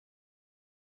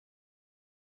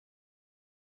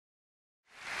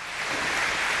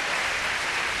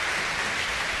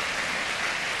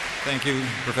Thank you,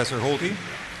 Professor Holte.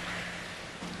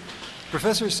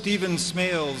 Professor Stephen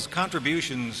Smale's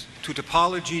contributions to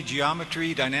topology,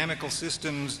 geometry, dynamical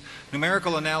systems,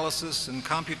 numerical analysis, and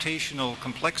computational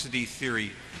complexity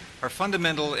theory are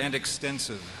fundamental and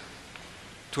extensive.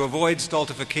 To avoid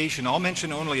stultification, I'll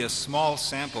mention only a small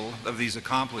sample of these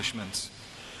accomplishments.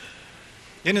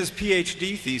 In his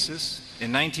PhD thesis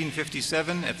in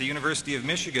 1957 at the University of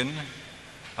Michigan,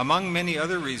 among many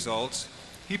other results,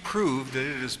 he proved that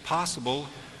it is possible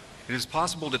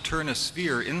to turn a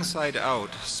sphere inside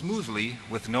out smoothly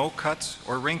with no cuts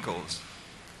or wrinkles.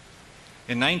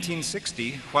 In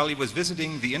 1960, while he was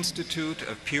visiting the Institute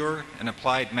of Pure and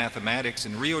Applied Mathematics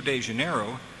in Rio de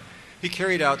Janeiro, he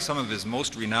carried out some of his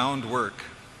most renowned work.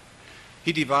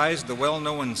 He devised the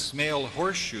well-known Smale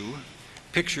horseshoe,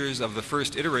 pictures of the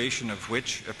first iteration of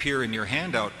which appear in your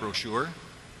handout brochure,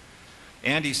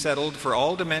 and he settled for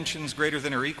all dimensions greater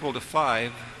than or equal to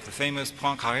 5 the famous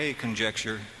Poincaré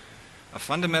conjecture, a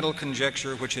fundamental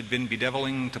conjecture which had been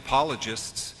bedeviling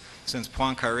topologists since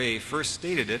Poincaré first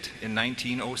stated it in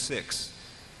 1906.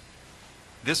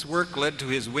 This work led to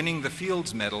his winning the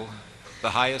Fields Medal,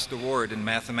 the highest award in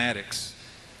mathematics.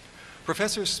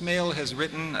 Professor Smale has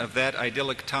written of that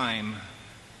idyllic time,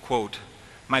 quote,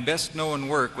 "My best known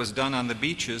work was done on the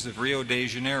beaches of Rio de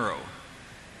Janeiro."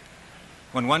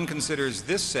 When one considers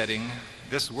this setting,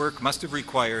 this work must have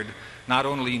required not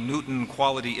only Newton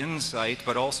quality insight,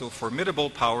 but also formidable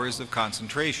powers of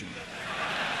concentration.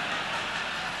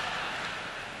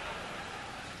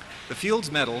 The Fields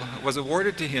Medal was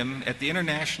awarded to him at the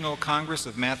International Congress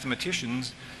of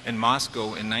Mathematicians in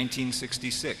Moscow in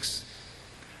 1966.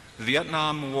 The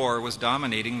Vietnam War was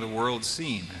dominating the world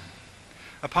scene.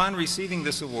 Upon receiving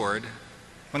this award,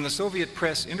 when the Soviet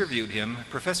press interviewed him,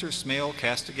 Professor Smale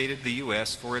castigated the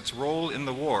U.S. for its role in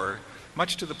the war,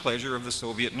 much to the pleasure of the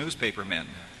Soviet newspapermen.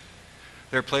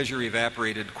 Their pleasure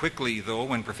evaporated quickly, though,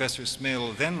 when Professor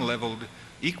Smale then leveled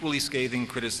equally scathing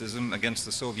criticism against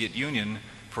the Soviet Union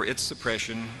for its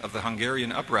suppression of the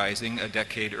Hungarian uprising a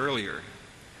decade earlier.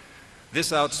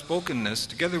 This outspokenness,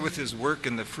 together with his work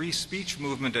in the free speech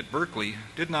movement at Berkeley,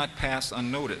 did not pass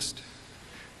unnoticed.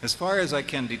 As far as I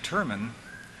can determine,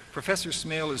 Professor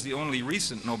Smale is the only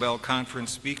recent Nobel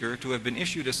Conference speaker to have been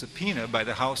issued a subpoena by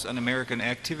the House Un-American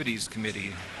Activities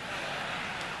Committee.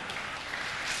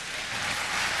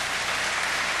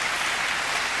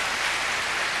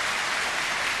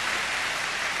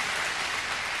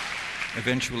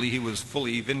 Eventually, he was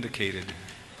fully vindicated.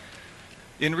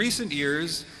 In recent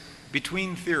years,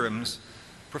 between theorems,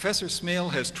 Professor Smale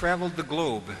has traveled the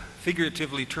globe,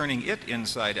 figuratively turning it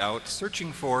inside out,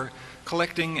 searching for,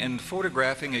 collecting, and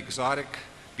photographing exotic,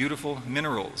 beautiful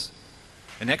minerals.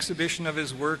 An exhibition of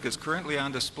his work is currently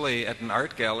on display at an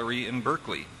art gallery in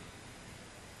Berkeley.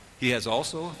 He has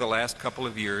also, the last couple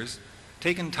of years,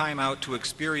 taken time out to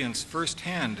experience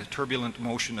firsthand turbulent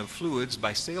motion of fluids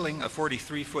by sailing a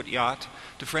 43-foot yacht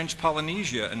to French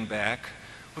Polynesia and back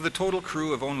with a total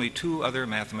crew of only 2 other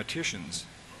mathematicians.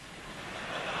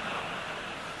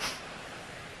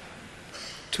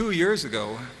 2 years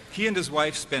ago, he and his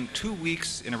wife spent 2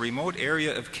 weeks in a remote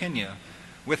area of Kenya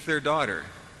with their daughter,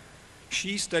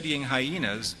 she studying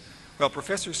hyenas, while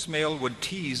Professor Smale would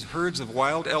tease herds of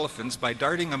wild elephants by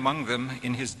darting among them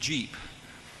in his Jeep.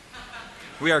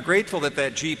 We are grateful that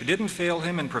that Jeep didn't fail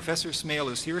him, and Professor Smale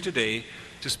is here today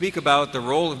to speak about the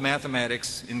role of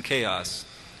mathematics in chaos.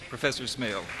 Professor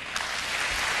Smale.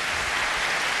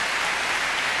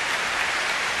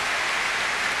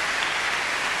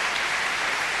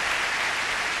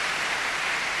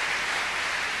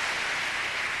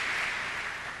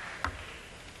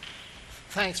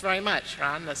 Thanks very much,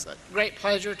 Ron. It's a great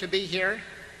pleasure to be here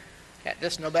at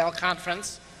this Nobel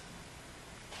Conference.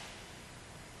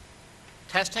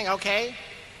 Testing okay?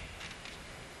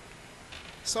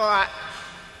 So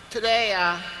today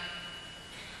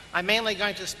I'm mainly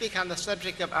going to speak on the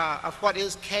subject of what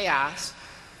is chaos,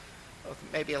 with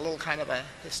maybe a little kind of a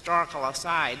historical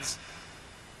asides.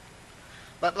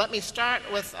 But let me start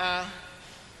with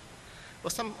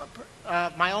some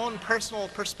my own personal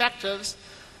perspectives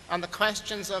on the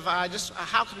questions of just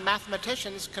how can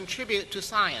mathematicians contribute to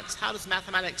science? How does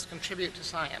mathematics contribute to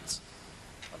science?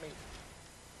 Let me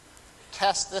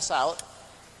test this out.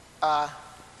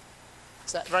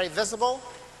 Is that very visible?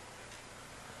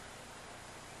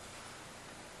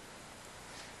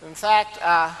 In fact,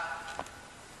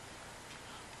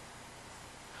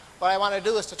 what I want to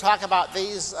do is to talk about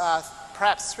these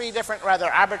perhaps 3 different rather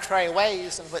arbitrary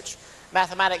ways in which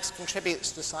mathematics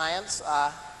contributes to science.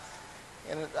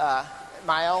 In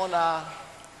my own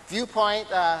viewpoint,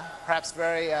 perhaps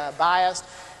very biased,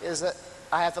 is that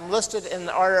I have them listed in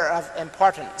order of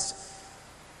importance.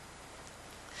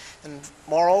 And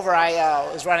moreover, I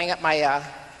was writing up my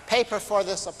paper for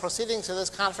this proceedings of this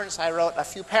conference. I wrote a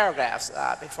few paragraphs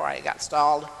before I got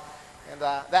stalled. And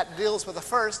that deals with the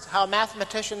first, how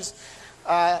mathematicians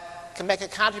can make a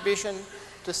contribution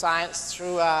to science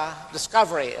through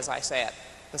discovery, as I say it.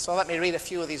 And so let me read a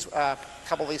few of these,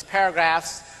 couple of these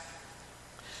paragraphs.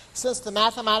 Since the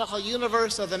mathematical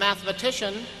universe of the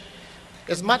mathematician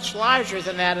is much larger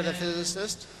than that of the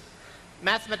physicist,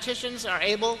 mathematicians are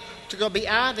able to go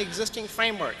beyond existing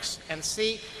frameworks and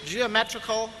see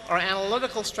geometrical or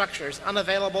analytical structures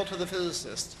unavailable to the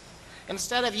physicist.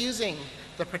 Instead of using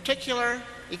the particular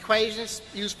equations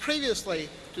used previously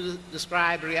to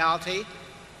describe reality,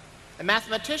 a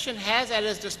mathematician has at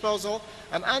his disposal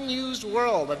an unused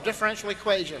world of differential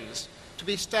equations to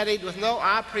be studied with no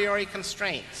a priori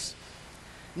constraints.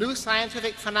 New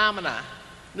scientific phenomena,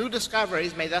 new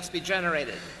discoveries may thus be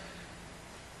generated.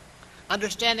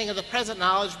 Understanding of the present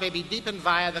knowledge may be deepened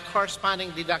via the corresponding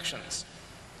deductions.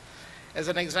 As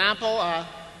an example,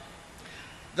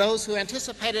 those who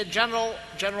anticipated general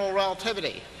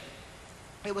relativity.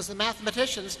 It was the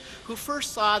mathematicians who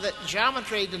first saw that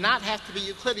geometry did not have to be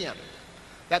Euclidean,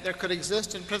 that there could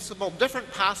exist in principle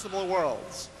different possible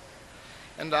worlds.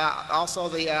 And also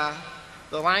the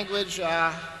language,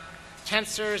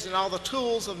 tensors, and all the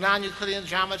tools of non-Euclidean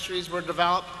geometries were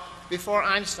developed before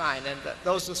Einstein, and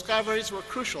those discoveries were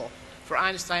crucial for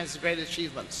Einstein's great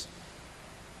achievements.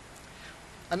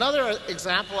 Another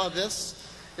example of this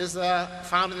is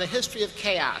found in the history of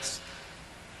chaos.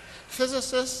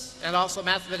 Physicists and also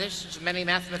mathematicians, many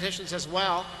mathematicians as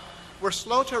well, were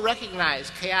slow to recognize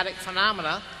chaotic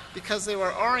phenomena because they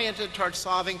were oriented toward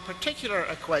solving particular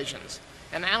equations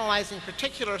and analyzing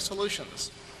particular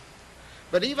solutions.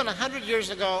 But even 100 years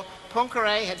ago,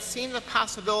 Poincaré had seen the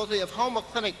possibility of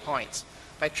homoclinic points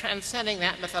by transcending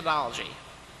that methodology.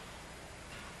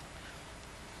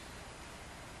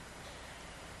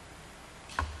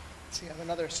 Let's see, I have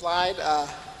another slide. I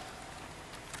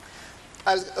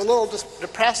was a little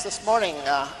depressed this morning,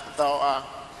 though,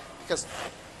 because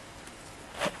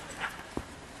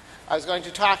I was going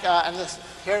to talk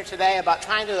here today about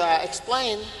trying to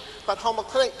explain what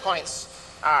homoclinic points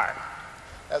are.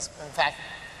 That's, in fact,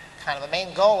 kind of the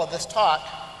main goal of this talk.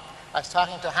 I was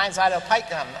talking to Heinz Ido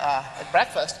Peitgen at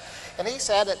breakfast, and he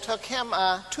said it took him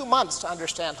 2 months to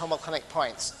understand homoclinic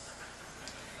points.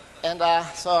 And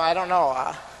so I don't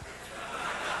know.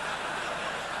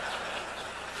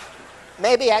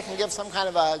 Maybe I can give some kind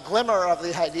of a glimmer of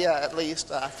the idea, at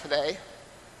least, today.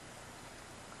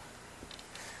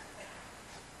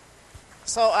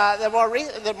 So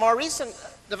the more recent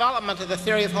development of the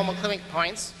theory of homoclinic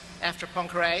points after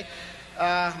Poincaré,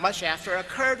 much after,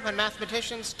 occurred when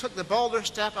mathematicians took the bolder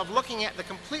step of looking at the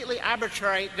completely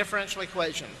arbitrary differential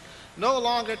equation, no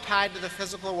longer tied to the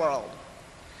physical world.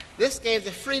 This gave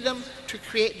the freedom to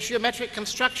create geometric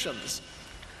constructions,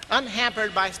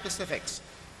 unhampered by specifics.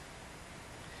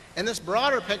 In this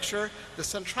broader picture, the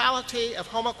centrality of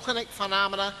homoclinic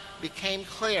phenomena became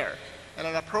clear, and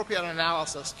an appropriate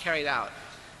analysis carried out.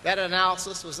 That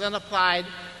analysis was then applied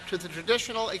to the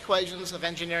traditional equations of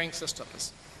engineering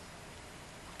systems.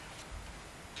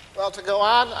 Well, to go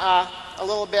on a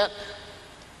little bit,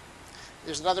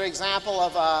 there's another example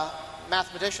of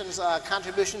mathematicians'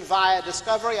 contribution via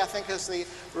discovery, I think, is the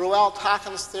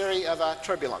Ruel-Takens theory of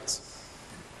turbulence.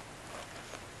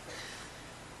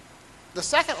 The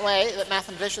second way that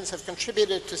mathematicians have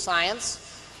contributed to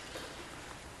science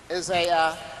is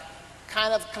a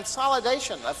kind of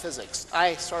consolidation of physics.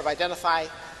 I sort of identify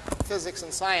physics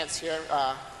and science here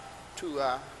too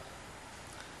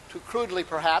crudely,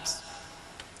 perhaps.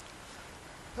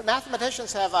 But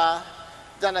mathematicians have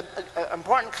done an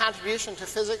important contribution to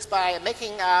physics by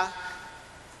making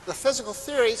the physical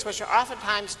theories, which are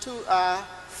oftentimes too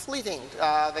fleeting.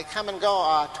 They come and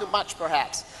go too much,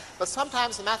 perhaps. But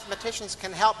sometimes the mathematicians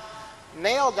can help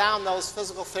nail down those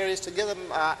physical theories to give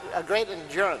them a great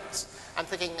endurance. I'm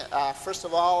thinking, first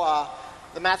of all,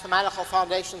 the mathematical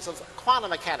foundations of quantum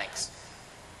mechanics,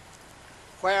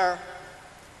 where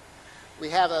we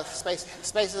have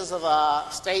spaces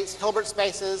of states, Hilbert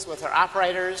spaces with their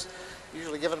operators,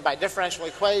 usually given by differential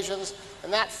equations,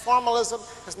 and that formalism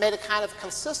has made a kind of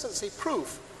consistency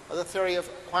proof of the theory of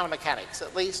quantum mechanics,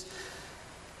 at least.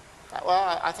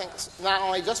 Well, I think not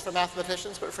only just for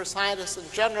mathematicians, but for scientists in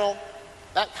general,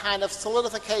 that kind of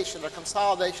solidification or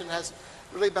consolidation has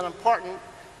really been important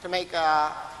to make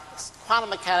quantum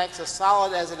mechanics as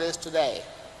solid as it is today.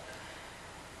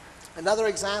 Another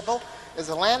example is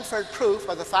the Lanford proof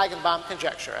of the Feigenbaum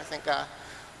conjecture. I think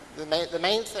The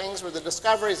main things were the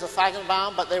discoveries of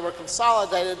Feigenbaum, but they were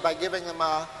consolidated by giving them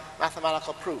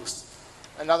mathematical proofs.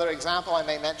 Another example I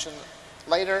may mention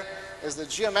later is the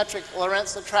geometric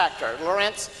Lorentz attractor.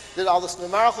 Lorentz did all this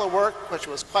numerical work, which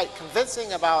was quite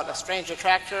convincing about a strange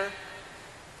attractor,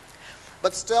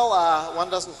 but still one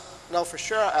doesn't know for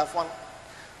sure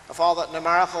if all that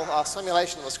numerical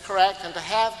simulation was correct. And to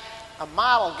have a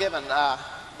model given, the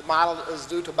model is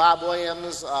due to Bob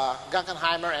Williams,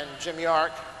 Gunckenheimer, and Jim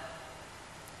York.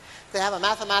 They have a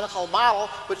mathematical model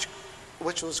which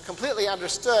was completely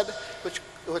understood,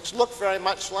 which looked very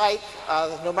much like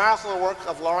the numerical work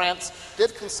of Lorentz,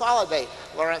 did consolidate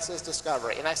Lorentz's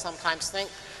discovery. And I sometimes think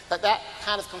that that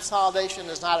kind of consolidation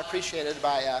is not appreciated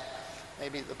by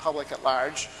maybe the public at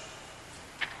large.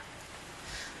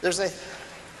 There's a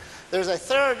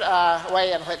third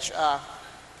way in which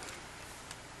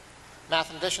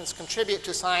mathematicians contribute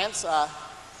to science,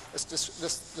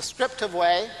 this descriptive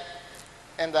way.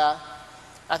 And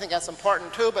I think that's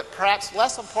important too, but perhaps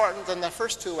less important than the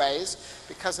first two ways,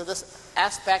 because of this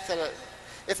aspect that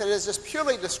if it is just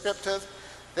purely descriptive,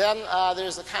 then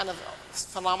there's a kind of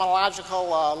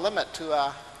phenomenological limit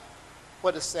to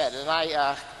what is said. And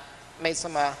I made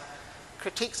some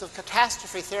critiques of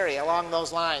catastrophe theory along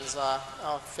those lines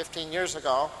 15 years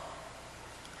ago.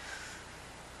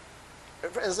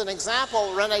 As an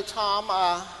example, René Thom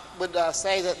would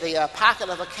say that the pocket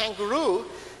of a kangaroo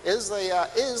is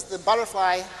the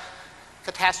butterfly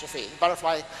catastrophe.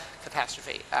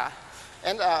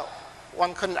 And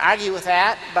one couldn't argue with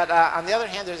that, but on the other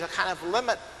hand, there's a kind of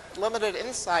limited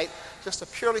insight just a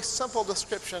purely simple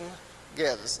description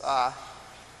gives.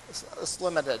 It's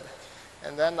limited.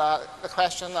 And then the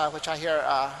question, which I hear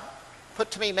put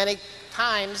to me many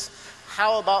times,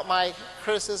 how about my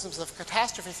criticisms of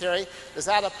catastrophe theory? Does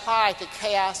that apply to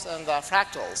chaos and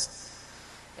fractals?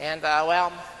 And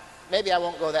well, maybe I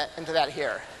won't go into that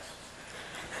here.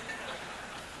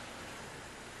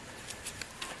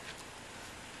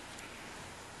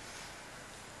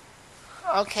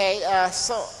 Okay,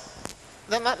 so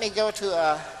then let me go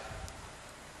to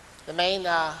the main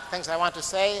things I want to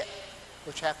say,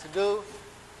 which have to do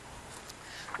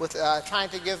with trying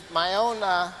to give my own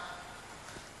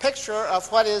picture of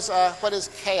what is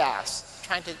chaos.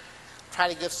 Try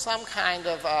to give some kind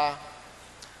of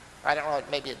I don't know,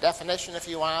 maybe a definition if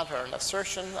you want, or an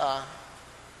assertion,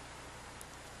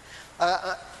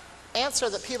 answer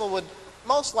that people would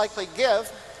most likely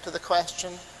give to the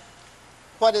question,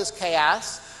 what is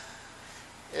chaos,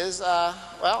 is, well,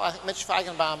 I think Mitch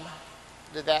Feigenbaum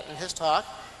did that in his talk,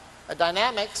 a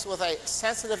dynamics with a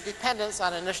sensitive dependence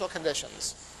on initial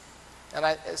conditions. And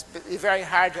it's very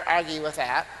hard to argue with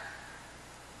that.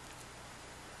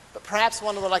 But perhaps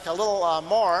one would like a little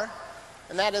more,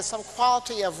 and that is some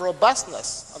quality of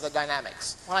robustness of the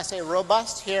dynamics. When I say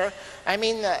robust here, I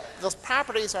mean that those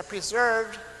properties are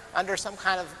preserved under some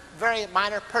kind of very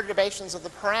minor perturbations of the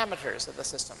parameters of the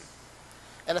system.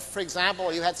 And if, for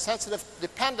example, you had sensitive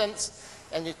dependence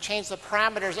and you change the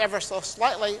parameters ever so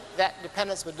slightly, that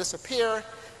dependence would disappear.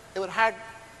 It would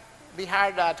be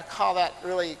hard to call that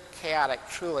really chaotic,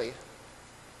 truly.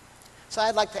 So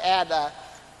I'd like to add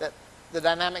that the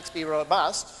dynamics be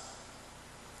robust.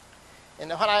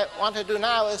 And what I want to do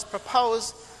now is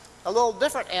propose a little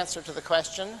different answer to the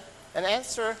question, an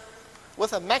answer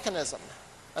with a mechanism,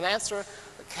 an answer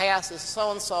that chaos is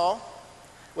so-and-so,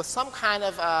 with some kind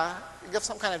of, give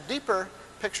some kind of deeper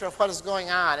picture of what is going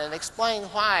on and explain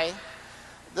why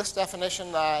this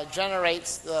definition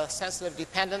generates the sensitive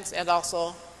dependence and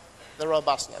also the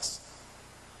robustness.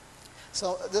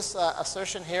 So this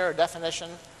assertion here, or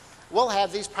definition, will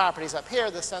have these properties up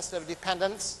here, the sensitive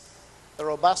dependence, the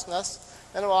robustness,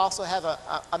 and it will also have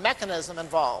a mechanism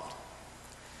involved.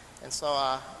 And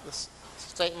so this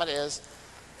statement is,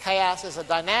 chaos is a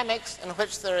dynamics in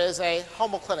which there is a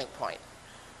homoclinic point.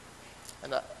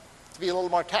 And to be a little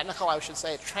more technical, I should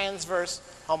say a transverse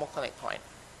homoclinic point.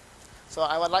 So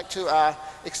I would like to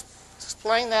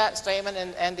explain that statement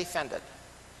and defend it.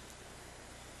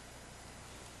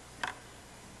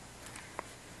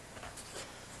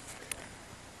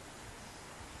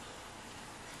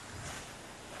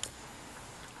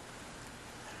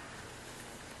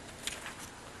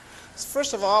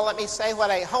 First of all, let me say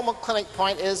what a homoclinic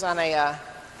point is on a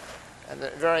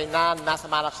very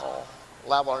non-mathematical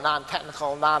level, or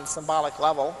non-technical, non-symbolic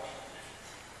level.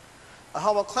 A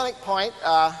homoclinic point,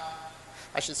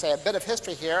 I should say a bit of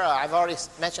history here. I've already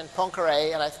mentioned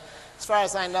Poincaré, and as far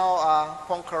as I know,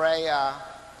 Poincaré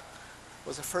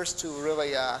was the first to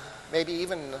really maybe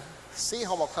even see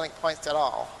homoclinic points at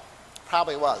all.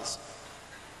 Probably was.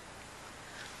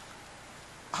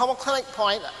 A homoclinic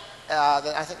point,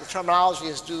 then I think the terminology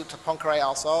is due to Poincaré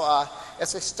also.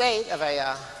 It's a state of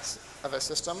a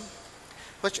system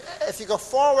which, if you go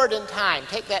forward in time,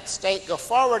 take that state, go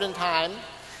forward in time,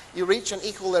 you reach an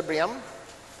equilibrium. And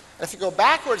if you go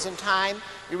backwards in time,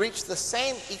 you reach the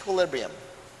same equilibrium.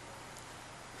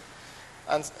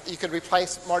 And you could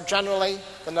replace more generally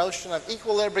the notion of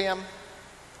equilibrium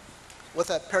with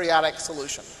a periodic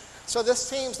solution. So this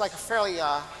seems like a fairly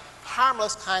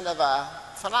harmless kind of a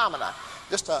phenomena.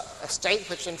 Just a state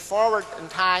which in forward in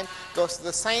time goes to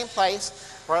the same place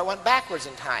where it went backwards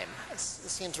in time. This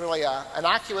seems really an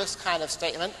innocuous kind of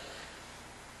statement.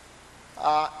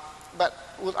 But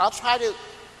I'll try to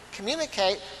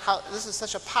communicate how this is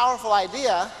such a powerful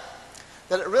idea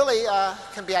that it really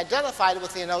can be identified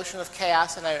with the notion of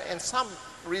chaos in some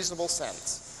reasonable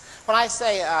sense. When I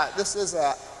say this is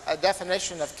a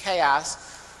definition of chaos,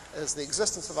 is the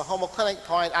existence of a homoclinic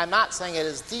point, I'm not saying it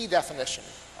is the definition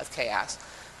of chaos,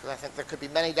 because I think there could be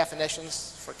many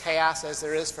definitions for chaos as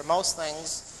there is for most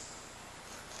things,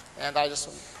 and I just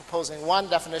am proposing one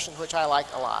definition which I like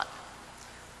a lot.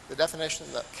 The definition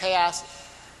that chaos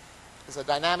is a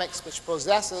dynamics which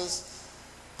possesses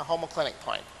a homoclinic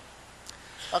point.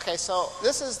 Okay, so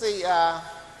this is the,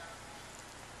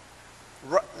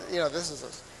 this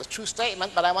is a true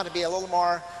statement, but I want to be a little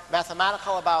more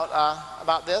mathematical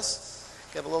about this,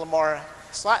 give a little more,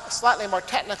 slightly more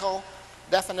technical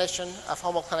definition of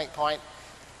homoclinic point,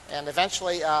 and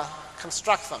eventually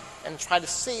construct them and try to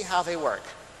see how they work.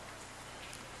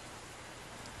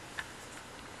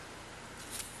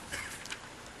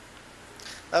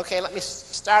 Okay, let me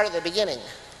start at the beginning.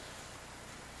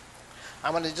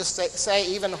 I'm going to just say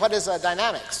even what is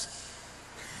dynamics.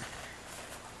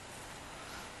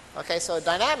 Okay, so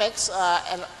dynamics,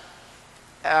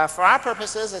 for our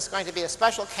purposes, it's going to be a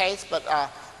special case, but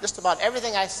just about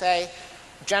everything I say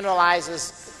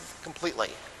generalizes completely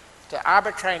to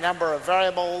arbitrary number of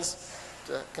variables,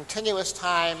 to continuous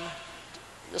time,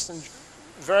 just in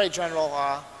very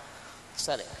general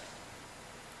setting.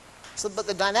 So, but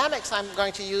the dynamics I'm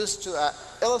going to use to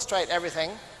illustrate everything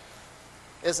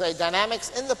is a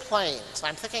dynamics in the plane. So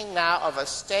I'm thinking now of a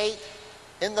state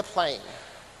in the plane,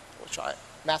 which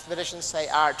mathematicians say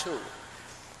R2.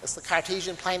 It's the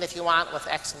Cartesian plane, if you want, with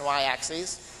x and y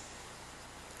axes.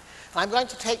 And I'm going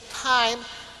to take time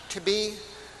to be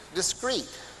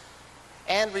discrete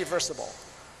and reversible.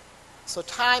 So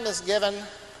time is given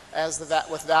as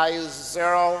with values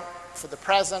 0 for the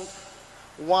present,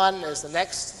 1 is the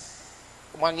next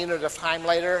 1 unit of time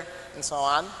later, and so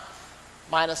on.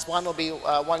 Minus 1 will be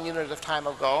 1 unit of time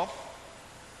ago.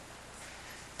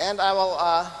 And I will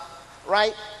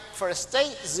write, for a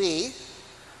state z,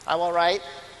 I will write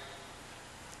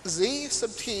z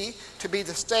sub t to be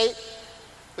the state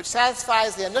which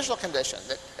satisfies the initial condition.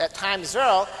 That at time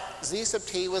 0, z sub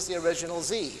t was the original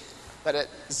z. But at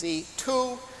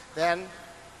z2, then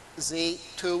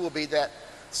z2 will be that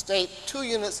state 2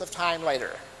 units of time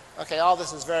later. Okay, all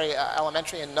this is very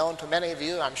elementary and known to many of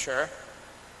you, I'm sure.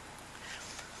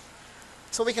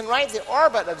 So we can write the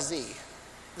orbit of z,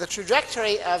 the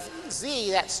trajectory of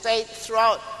z, that state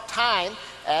throughout time,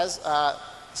 as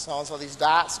so these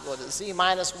dots go to z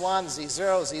minus 1,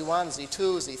 z0, z1,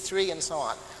 z2, z3, and so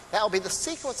on. That will be the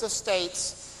sequence of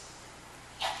states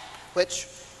which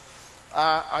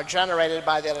are generated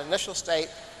by that initial state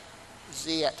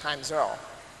z at time 0.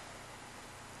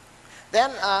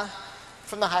 Then,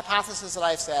 from the hypothesis that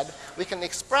I've said, we can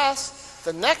express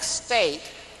the next state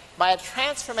by a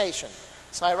transformation.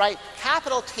 So I write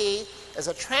capital T as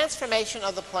a transformation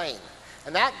of the plane.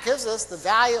 And that gives us the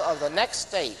value of the next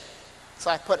state. So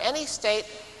I put any state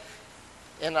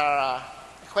in our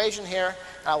equation here,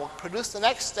 and I will produce the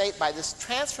next state by this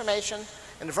transformation,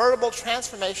 invertible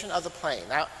transformation of the plane.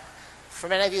 Now, for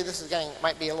many of you, this is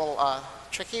might be a little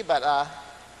tricky, but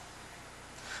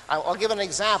I'll give an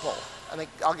example. And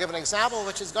I'll give an example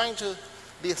which is going to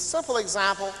be a simple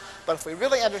example, but if we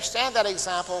really understand that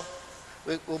example,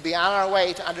 we'll be on our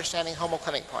way to understanding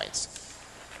homoclinic points.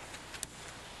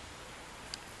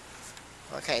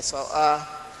 Okay, so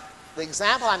the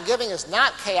example I'm giving is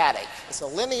not chaotic. It's a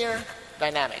linear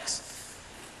dynamics.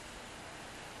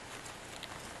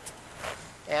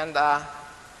 And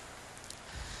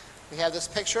we have this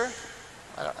picture.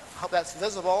 I hope that's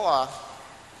visible.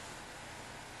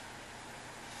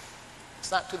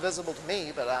 It's not too visible to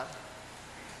me, but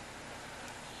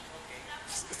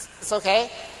it's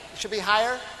okay. It should be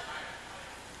higher,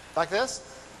 like this.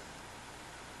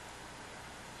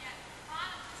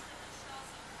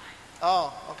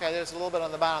 Oh, okay, there's a little bit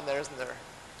on the bottom there, isn't there?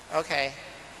 Okay.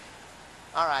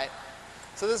 All right.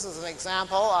 So this is an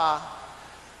example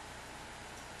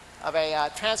of a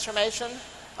transformation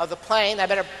of the plane. I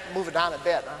better move it down a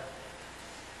bit.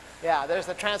 Yeah, there's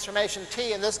the transformation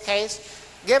t in this case,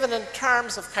 given in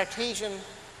terms of Cartesian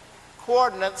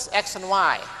coordinates x and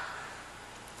y.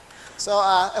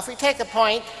 So if we take a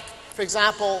point, for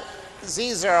example,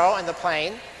 z0 in the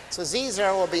plane, so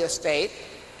z0 will be a state.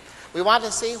 We want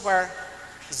to see where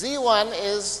z1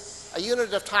 is a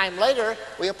unit of time later.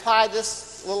 We apply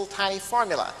this little tiny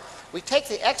formula. We take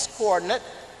the x coordinate,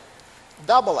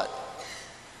 double it.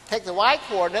 Take the y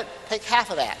coordinate, take half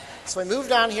of that. So we move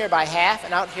down here by half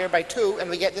and out here by 2, and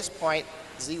we get this point,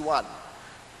 z1.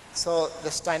 So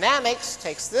this dynamics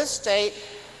takes this state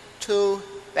to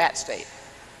that state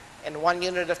in 1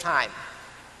 unit of time.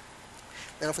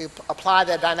 Then if we apply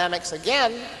the dynamics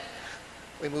again,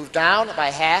 we move down by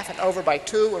half and over by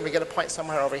 2, and we get a point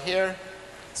somewhere over here.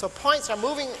 So points are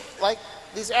moving like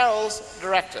these arrows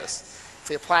direct us. If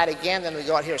we apply it again, then we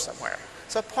go out here somewhere.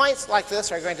 So points like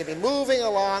this are going to be moving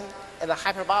along in a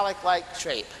hyperbolic-like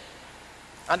shape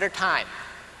under time.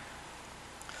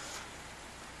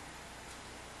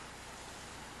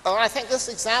 Well, I think this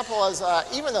example is,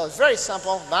 even though it's very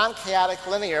simple, non-chaotic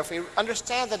linear. If we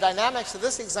understand the dynamics of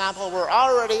this example, we're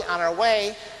already on our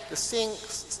way to seeing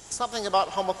something about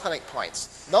homoclinic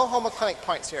points. No homoclinic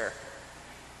points here.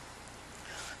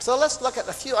 So let's look at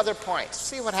a few other points,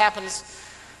 see what happens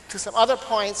to some other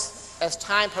points as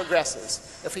time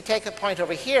progresses. If we take a point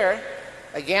over here,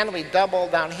 again, we double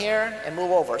down here and move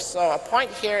over. So a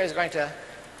point here is going to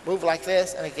move like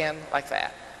this and again like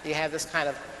that. You have this kind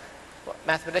of what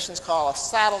mathematicians call a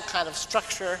saddle kind of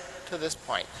structure to this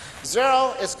point.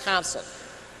 0 is constant.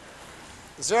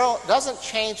 0 doesn't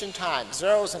change in time.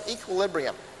 0 is an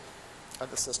equilibrium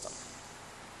of the system.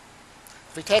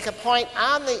 If we take a point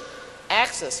on the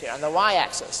axis here, on the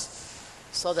y-axis,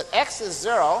 so that x is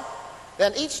 0,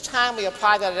 then each time we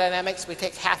apply the dynamics, we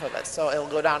take half of it. So it'll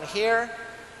go down here,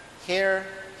 here,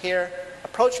 here,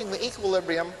 approaching the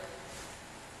equilibrium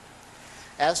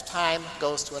as time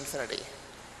goes to infinity,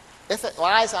 if it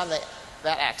lies on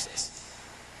that axis.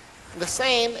 The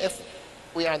same if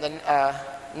we are on the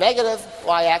negative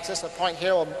y-axis, a point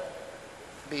here will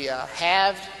be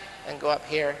halved and go up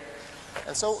here.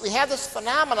 And so we have this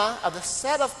phenomena of the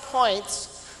set of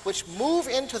points which move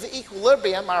into the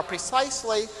equilibrium are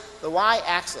precisely the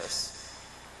y-axis.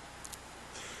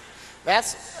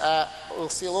 That's, we'll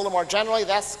see a little more generally,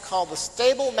 that's called the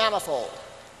stable manifold.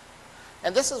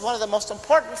 And this is one of the most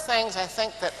important things I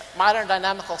think that modern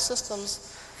dynamical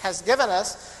systems has given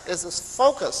us, is this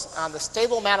focus on the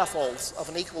stable manifolds of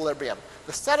an equilibrium,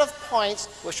 the set of points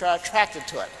which are attracted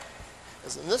to it.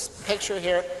 As in this picture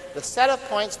here, the set of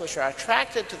points which are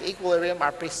attracted to the equilibrium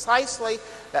are precisely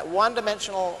that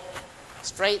one-dimensional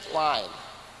straight line.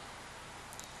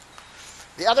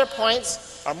 The other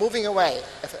points are moving away.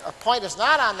 If a point is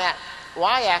not on that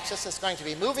y-axis, it's going to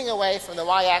be moving away from the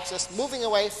y-axis, moving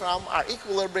away from our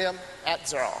equilibrium at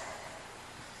 0.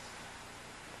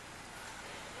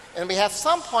 And we have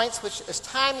some points which, as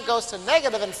time goes to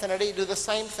negative infinity, do the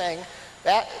same thing.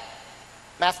 That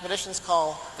mathematicians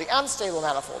call the unstable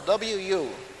manifold, WU,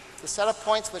 the set of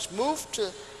points which move to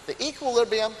the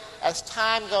equilibrium as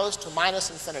time goes to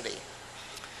minus infinity.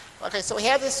 Okay, so we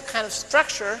have this kind of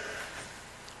structure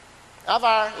of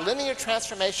our linear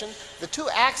transformation, the two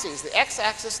axes, the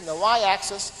x-axis and the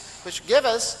y-axis, which give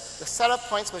us the set of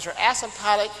points which are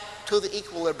asymptotic to the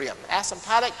equilibrium,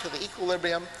 asymptotic to the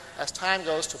equilibrium as time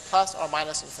goes to plus or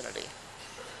minus infinity.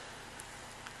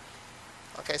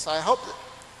 Okay, so I hope that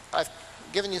I've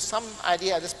given you some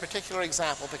idea of this particular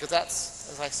example, because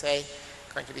that's, as I say,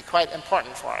 going to be quite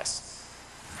important for us.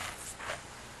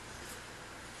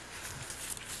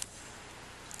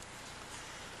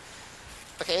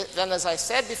 Okay, then as I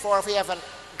said before, if we have a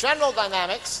general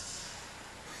dynamics,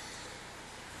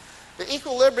 the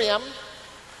equilibrium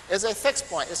is a fixed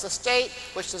point. It's a state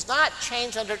which does not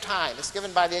change under time. It's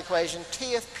given by the equation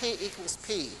T of P equals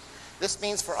P. This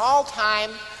means for all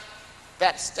time,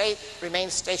 that state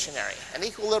remains stationary. An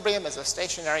equilibrium is a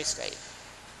stationary state.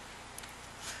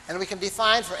 And we can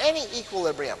define for any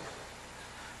equilibrium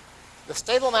the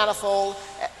stable manifold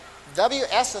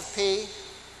Ws of P,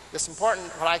 this important,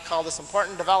 what I call this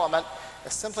important development,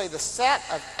 is simply the set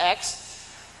of x,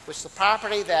 which is the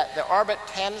property that the orbit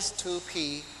tends to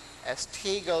P as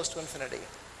t goes to infinity.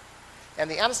 And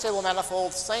the unstable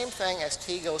manifold, same thing as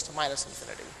t goes to minus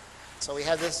infinity. So we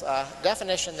have this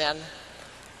definition then,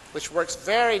 which works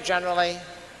very generally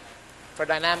for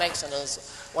dynamics and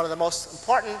is one of the most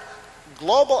important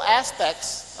global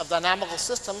aspects of dynamical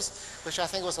systems, which I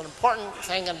think was an important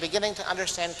thing in beginning to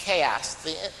understand chaos.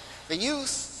 The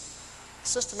use,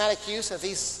 systematic use of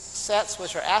these sets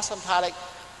which are asymptotic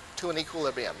to an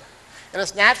equilibrium. And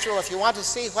it's natural, if you want to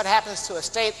see what happens to a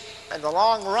state in the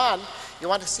long run, you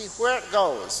want to see where it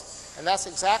goes. And that's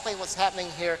exactly what's happening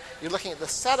here. You're looking at the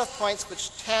set of points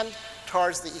which tend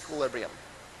towards the equilibrium.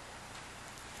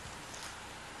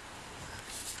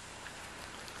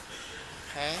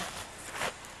 Okay.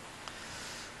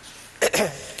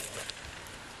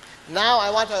 Now I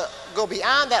want to go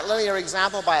beyond that linear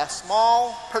example by a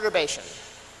small perturbation.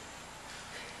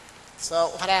 So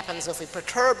what happens if we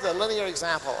perturb the linear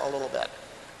example a little bit?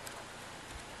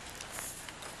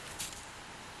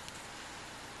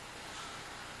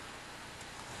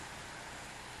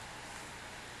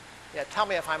 Yeah, tell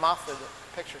me if I'm off the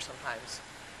picture sometimes.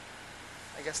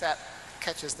 I guess that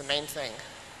catches the main thing.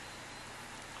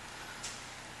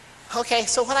 Okay,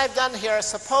 so what I've done here is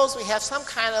suppose we have some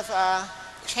kind of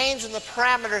change in the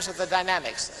parameters of the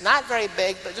dynamics. Not very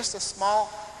big, but just a small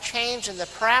change in the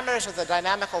parameters of the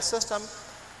dynamical system,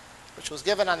 which was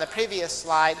given on the previous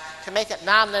slide, to make it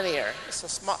nonlinear.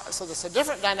 So there's a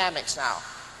different dynamics now.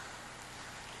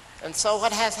 And so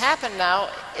what has happened now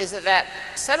is that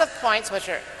set of points which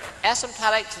are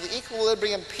asymptotic to the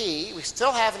equilibrium P, we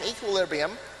still have an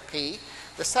equilibrium P,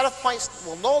 the set of points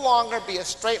will no longer be a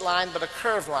straight line but a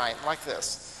curved line like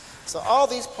this. So all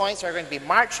these points are going to be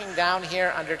marching down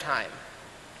here under time.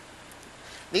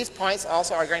 These points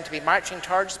also are going to be marching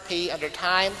towards P under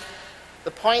time.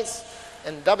 The points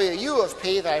in WU of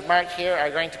P that I've marked here are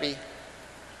going to be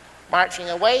marching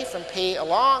away from P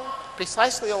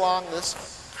precisely along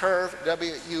this curve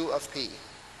WU of P.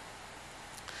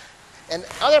 And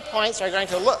other points are going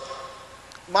to look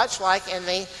much like in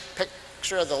the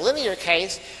picture of the linear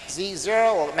case.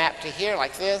 Z0 will map to here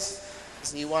like this,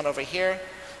 Z1 over here.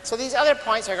 So these other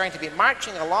points are going to be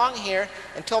marching along here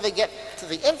until they get to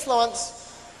the influence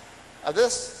of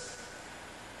this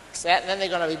set, and then they're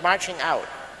going to be marching out.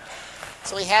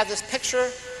 So we have this picture.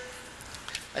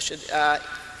 I should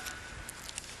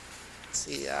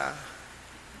see, did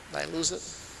I lose it?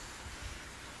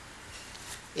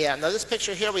 Yeah, now this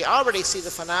picture here, we already see the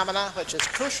phenomena, which is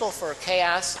crucial for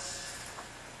chaos.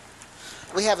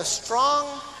 We have a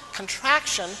strong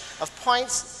contraction of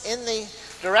points in the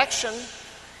direction,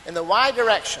 in the y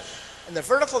direction. In the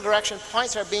vertical direction,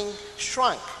 points are being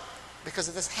shrunk because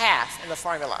of this half in the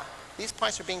formula. These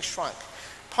points are being shrunk.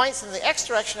 Points in the x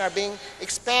direction are being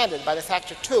expanded by the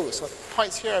factor 2, so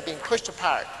points here are being pushed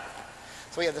apart.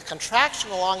 So we have the contraction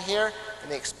along here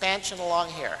and the expansion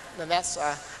along here. And that's,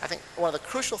 I think, one of the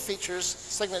crucial features,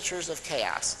 signatures of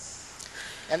chaos.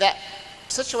 And that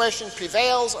situation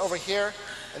prevails over here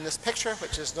in this picture,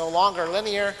 which is no longer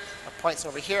linear. The points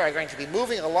over here are going to be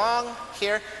moving along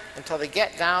here until they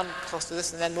get down close to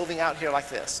this and then moving out here like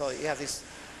this. So you have these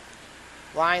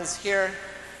lines here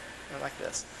and like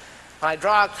this. When I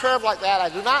draw a curve like that, I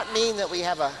do not mean that we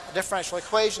have a differential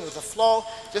equation with the flow,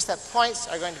 just that points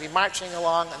are going to be marching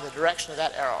along in the direction of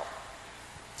that arrow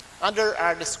under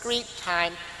our discrete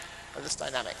time of this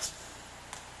dynamics.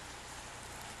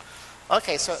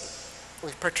 Okay, so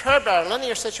we've perturbed our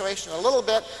linear situation a little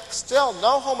bit, still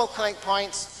no homoclinic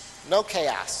points, no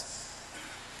chaos.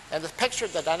 And the picture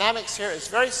of the dynamics here is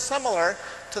very similar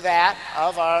to that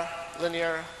of our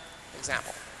linear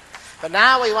example. But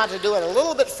now we want to do it a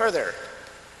little bit further.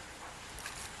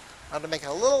 I want to make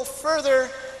a little further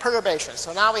perturbation.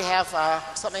 So now we have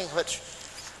something which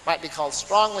might be called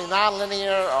strongly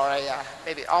nonlinear, or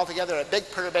maybe altogether a big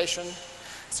perturbation.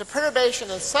 It's a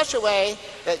perturbation in such a way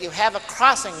that you have a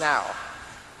crossing now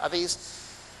of these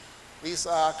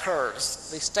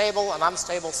curves. These stable and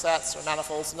unstable sets or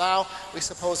manifolds now we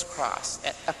suppose cross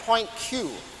at a point Q.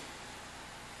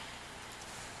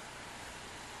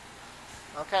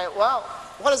 Okay, well,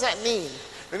 what does that mean?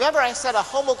 Remember I said a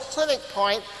homoclinic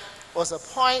point was a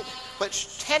point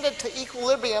which tended to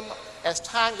equilibrium as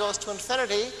time goes to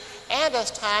infinity and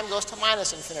as time goes to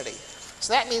minus infinity.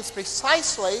 So that means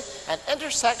precisely an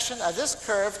intersection of this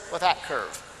curve with that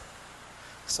curve.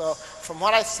 So from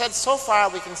what I've said so far,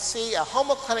 we can see a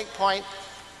homoclinic point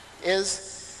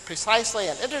is precisely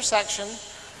an intersection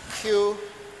Q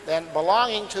then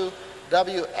belonging to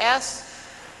WS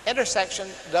intersection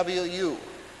WU.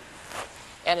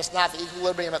 And it's not the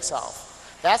equilibrium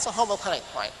itself. That's a homoclinic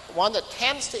point, one that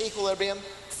tends to equilibrium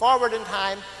forward in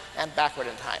time and backward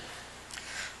in time.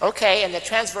 Okay, and the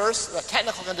transverse, the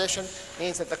technical condition,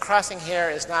 means that the crossing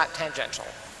here is not tangential.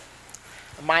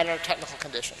 A minor technical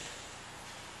condition.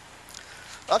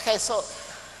 Okay, so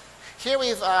here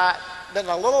we've been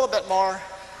a little bit more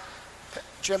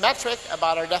geometric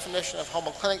about our definition of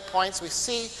homoclinic points. We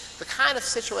see the kind of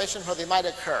situation where they might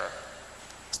occur.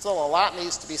 Still a lot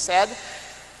needs to be said,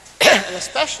 and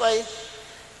especially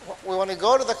we want to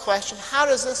go to the question, how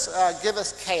does this give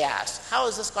us chaos? How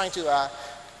is this going to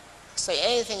say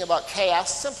anything about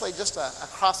chaos? Simply just a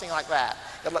crossing like that.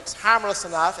 It looks harmless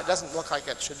enough. It doesn't look like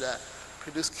it should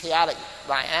produce chaotic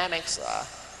dynamics.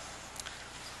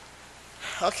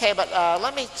 Okay, but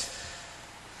let me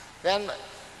then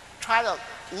try to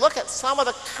look at some of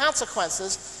the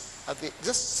consequences of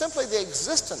just simply the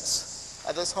existence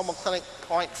of this homoclinic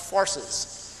point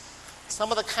forces.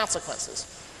 Some of the consequences.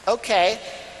 Okay.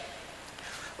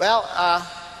 Well,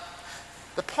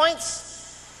 the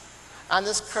points on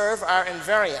this curve are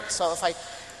invariant. So if I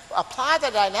apply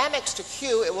the dynamics to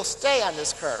Q, it will stay on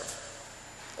this curve.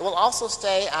 It will also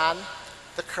stay on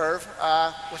the curve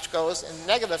which goes in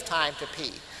negative time to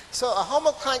P. So a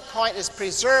homoclinic point is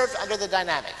preserved under the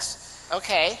dynamics.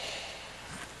 Okay.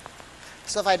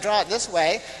 So if I draw it this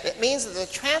way, it means that the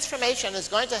transformation is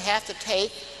going to have to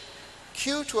take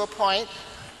Q to a point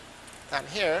down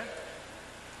here,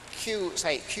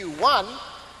 say Q1,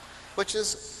 which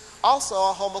is also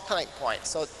a homoclinic point.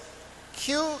 So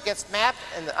Q gets mapped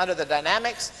under the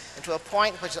dynamics into a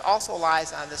point which also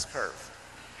lies on this curve.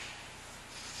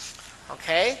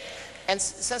 Okay? And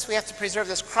since we have to preserve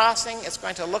this crossing, it's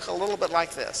going to look a little bit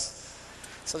like this.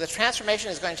 So the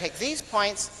transformation is going to take these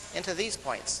points into these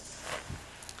points.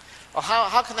 Well,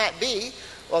 how can that be?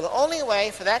 Well, the only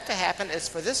way for that to happen is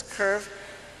for this curve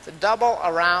to double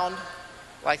around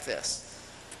like this.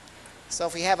 So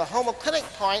if we have a homoclinic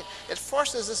point, it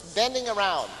forces this bending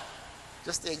around.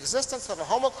 Just the existence of a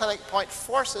homoclinic point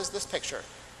forces this picture.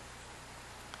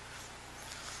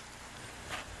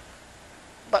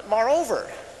 But moreover,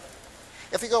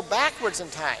 if we go backwards in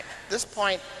time, this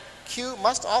point Q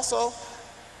must also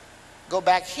go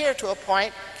back here to a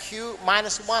point Q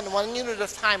minus 1 unit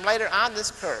of time later on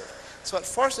this curve. So it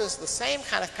forces the same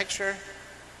kind of picture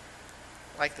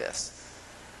like this.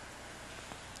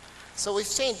 So we've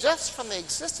seen just from the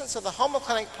existence of the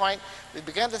homoclinic point, we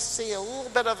began to see a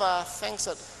little bit of things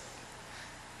that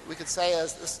we could say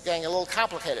is this is getting a little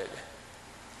complicated,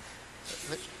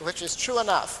 which is true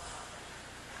enough.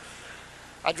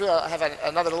 I have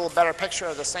another little better picture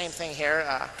of the same thing here.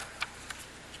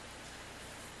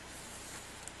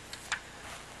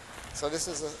 So this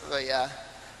is the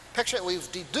picture that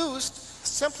we've deduced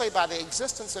simply by the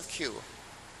existence of Q.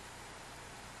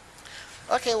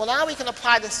 Okay, well now we can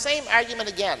apply the same argument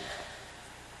again.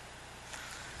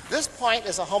 This point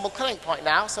is a homoclinic point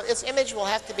now, so its image will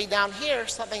have to be down here,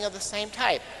 something of the same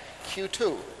type,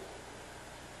 Q2.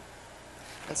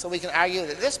 And so we can argue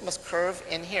that this must curve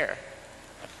in here,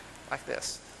 like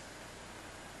this.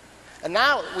 And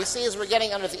now we see as we're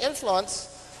getting under the influence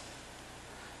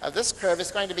of this curve,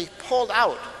 it's going to be pulled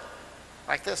out,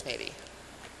 like this maybe.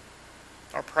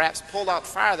 Or perhaps pulled out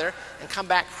farther and come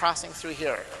back crossing through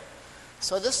here.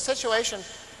 So this situation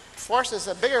forces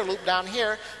a bigger loop down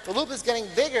here. The loop is getting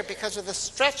bigger because of the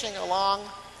stretching along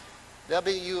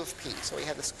WU of P. So we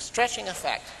have this stretching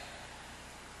effect.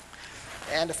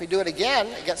 And if we do it again,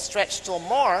 it gets stretched still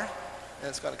more, and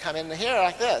it's going to come into here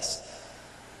like this.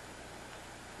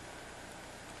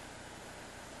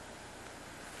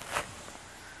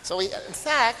 So in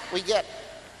fact, we get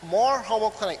more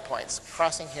homoclinic points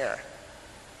crossing here.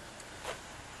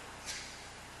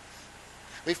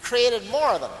 We've created more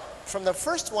of them. From the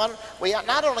first one, we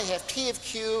not only have T of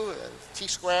Q, T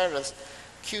squared as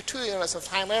Q2 units of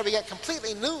time later, we get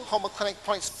completely new homoclinic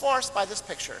points forced by this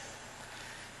picture.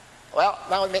 Well,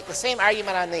 now we make the same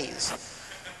argument on these.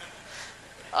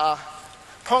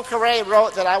 Poincaré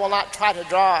wrote that I will not try to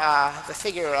draw the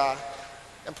figure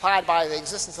implied by the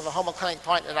existence of a homoclinic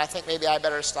point, and I think maybe I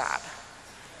better stop.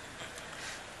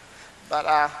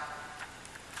 But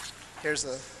here's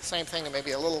the same thing, and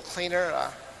maybe a little cleaner.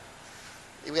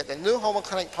 You get the new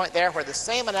homoclinic point there where the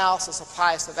same analysis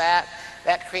applies to that.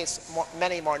 That creates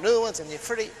many more new ones, and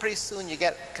pretty soon you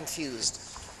get confused.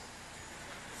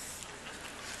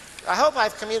 I hope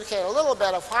I've communicated a little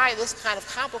bit of why this kind of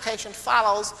complication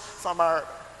follows from our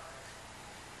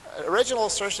original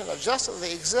assertion of just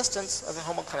the existence of the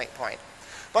homoclinic point.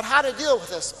 But how to deal with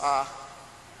this,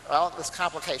 this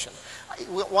complication?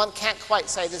 One can't quite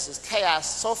say this is chaos.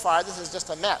 So far, this is just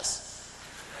a mess.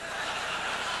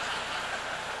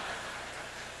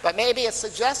 But maybe it's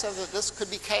suggestive that this could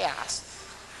be chaos.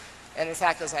 And in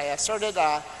fact, as I asserted,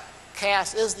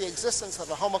 chaos is the existence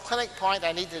of a homoclinic point.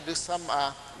 I need to do some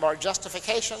more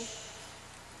justification.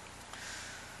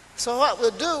 So what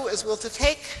we'll do is we'll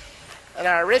take in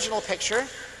our original picture, if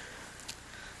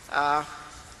I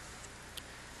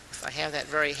have that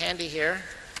very handy here.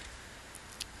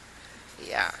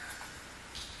 Yeah.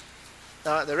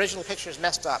 No, the original picture is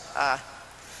messed up.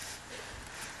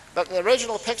 But the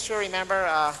original picture,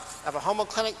 remember, of a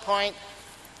homoclinic point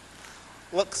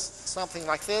looks something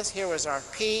like this. Here is our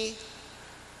P,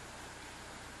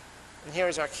 and here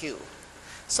is our Q.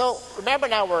 So remember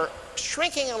now we're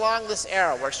shrinking along this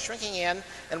arrow. We're shrinking in,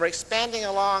 and we're expanding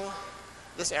along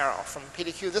this arrow from P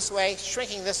to Q this way,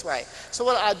 shrinking this way. So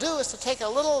what I do is to take a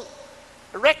little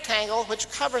rectangle which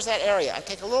covers that area. I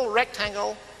take a little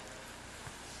rectangle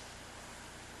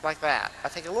like that. I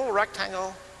take a little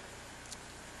rectangle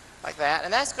like that,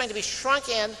 and that's going to be shrunk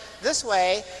in this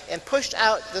way and pushed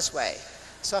out this way.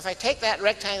 So if I take that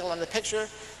rectangle in the picture,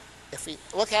 if we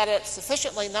look at it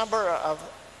sufficiently number of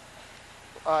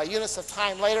units of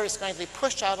time later, it's going to be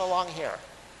pushed out along here.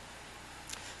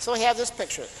 So we have this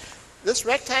picture. This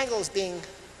rectangle is being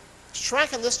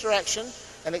shrunk in this direction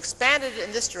and expanded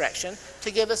in this direction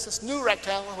to give us this new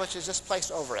rectangle which is just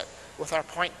placed over it with our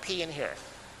point P in here.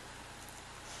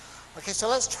 Okay, so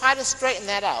let's try to straighten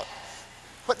that out.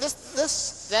 What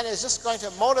this then is just going to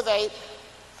motivate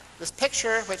this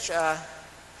picture which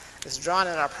is drawn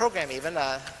in our program even,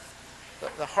 the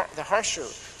horseshoe.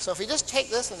 So if we just take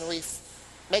this and we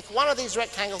make one of these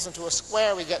rectangles into a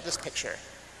square, we get this picture.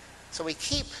 So we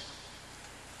keep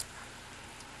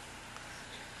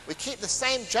the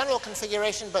same general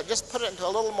configuration, but just put it into a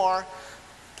little more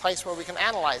place where we can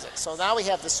analyze it. So now we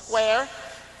have the square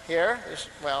here.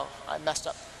 Well, I messed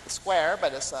up the square,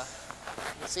 but it's you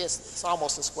can see it's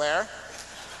almost a square.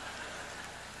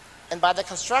 And by the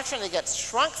construction, it gets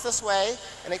shrunk this way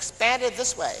and expanded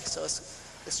this way. So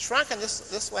it's shrunk in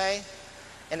this way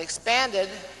and expanded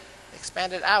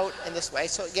out in this way.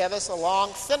 So it gives us a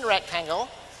long, thin rectangle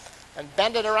and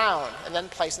bend it around and then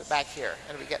place it back here,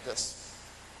 and we get this.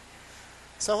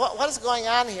 So what is going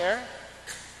on here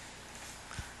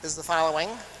is the following.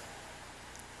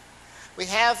 We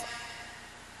have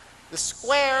the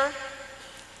square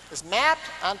is mapped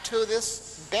onto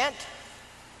this bent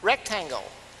rectangle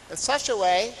in such a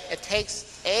way it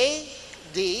takes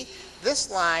AD, this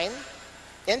line,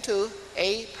 into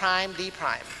A prime D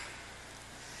prime.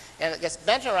 And it gets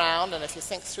bent around, and if you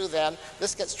think through then,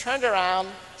 this gets turned around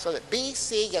so that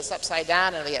BC gets upside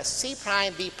down, and we get C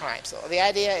prime, B prime. So the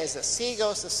idea is that C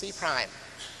goes to C prime.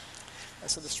 And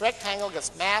so this rectangle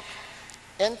gets mapped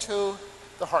into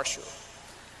the horseshoe.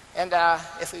 And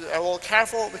if we are a little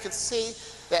careful, we can see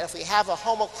that if we have a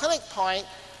homoclinic point,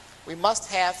 we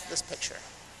must have this picture.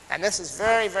 And this is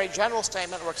very, very general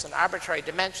statement, works in arbitrary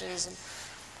dimensions, and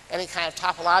any kind of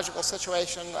topological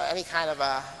situation, any kind of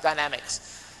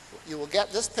dynamics. You will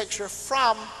get this picture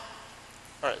from,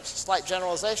 or a slight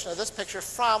generalization of this picture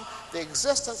from the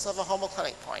existence of a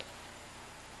homoclinic point.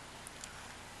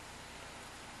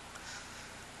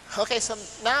 Okay, so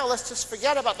now let's just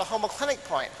forget about the homoclinic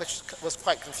point, which was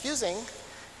quite confusing,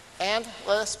 and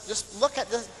let's just look at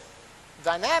the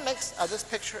dynamics of this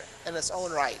picture in its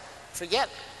own right. Forget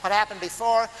what happened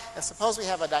before, and suppose we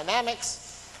have a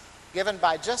dynamics given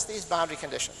by just these boundary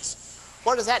conditions.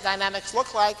 What does that dynamics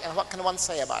look like, and what can one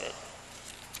say about it?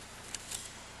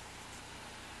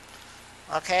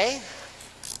 Okay.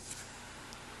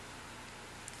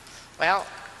 Well,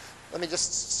 let me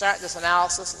just start this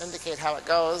analysis and indicate how it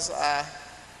goes.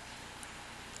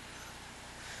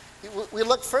 We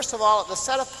look first of all at the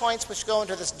set of points which go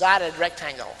into this dotted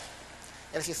rectangle.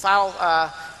 And if you follow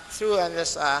through on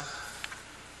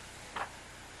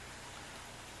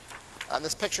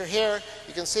this picture here,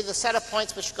 you can see the set of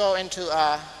points which go into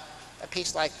a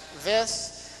piece like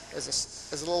this.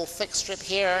 There's a little thick strip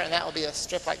here, and that will be a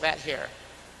strip like that here.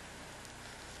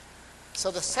 So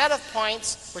the set of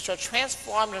points which are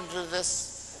transformed into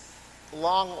this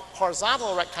long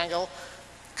horizontal rectangle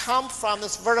come from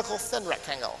this vertical thin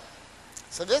rectangle.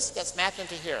 So this gets mapped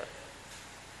into here.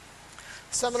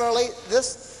 Similarly,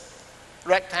 this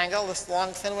rectangle, this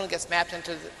long thin one, gets mapped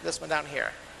into this one down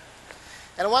here.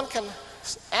 And one can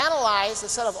analyze the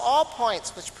set of all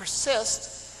points which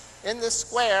persist in this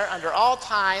square under all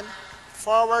time,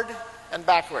 forward and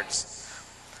backwards.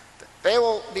 They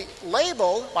will be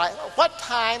labeled by what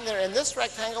time they're in this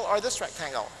rectangle or this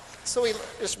rectangle. So we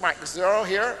just mark 0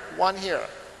 here, 1 here.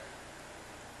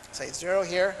 Say 0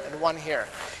 here and 1 here.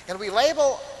 And we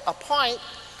label a point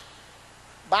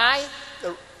by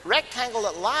the rectangle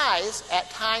that lies at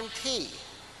time t.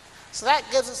 So that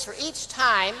gives us for each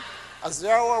time a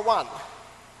 0 or 1.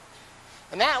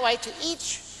 And that way, to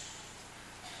each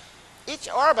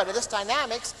orbit of this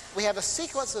dynamics, we have a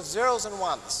sequence of zeros and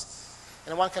ones.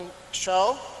 And one can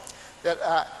show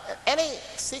that any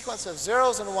sequence of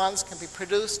zeros and ones can be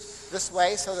produced this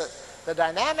way, so that the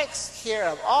dynamics here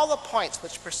of all the points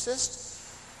which persist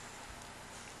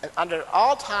under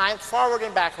all time, forward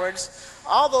and backwards,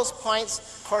 all those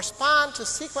points correspond to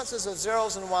sequences of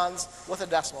zeros and ones with a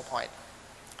decimal point.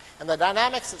 And the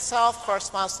dynamics itself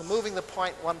corresponds to moving the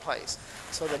point one place.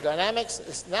 So the dynamics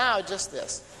is now just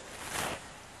this.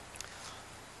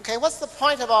 Okay, what's the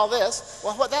point of all this?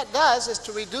 Well, what that does is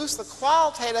to reduce the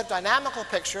qualitative dynamical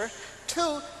picture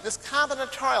to this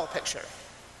combinatorial picture.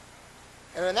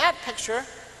 And in that picture,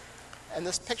 and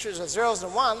this picture is of zeros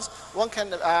and ones, one can,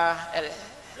 that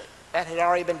had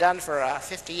already been done for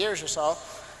 50 years or so,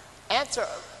 answer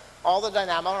all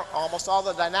the almost all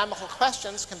the dynamical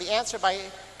questions can be answered by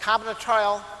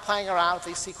combinatorial playing around with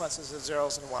these sequences of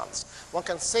zeros and ones. One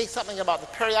can say something about the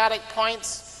periodic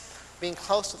points being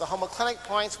close to the homoclinic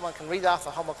points. One can read off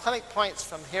the homoclinic points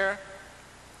from here.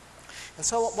 And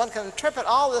so one can interpret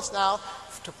all this now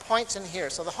to points in here.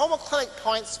 So the homoclinic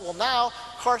points will now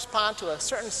correspond to a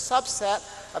certain subset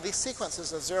of these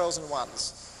sequences of zeros and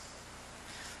ones.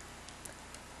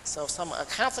 So some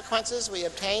consequences we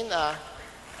obtain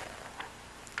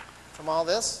from all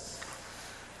this.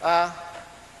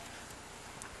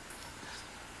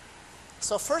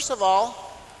 So first of all,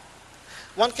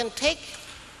 one can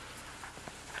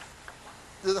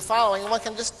do the following. One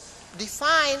can just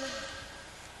define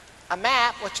a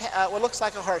map which looks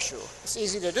like a horseshoe. It's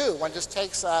easy to do. One just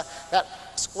takes that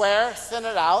square, thin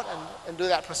it out, and do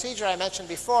that procedure I mentioned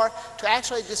before to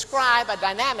actually describe a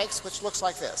dynamics which looks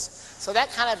like this. So that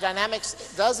kind of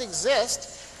dynamics does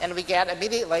exist, and we get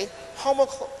immediately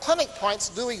homoclinic points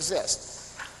do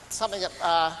exist. Something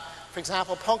that, for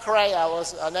example, Poincaré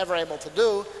was never able to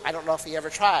do. I don't know if he ever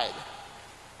tried.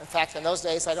 In fact, in those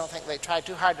days, I don't think they tried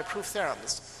too hard to prove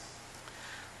theorems.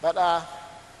 But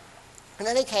in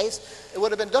any case, it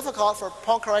would have been difficult for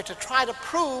Poincaré to try to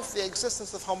prove the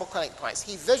existence of homoclinic points.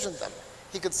 He visioned them.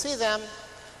 He could see them.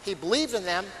 He believed in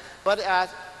them. But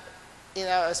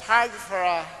it's hard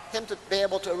for him to be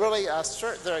able to really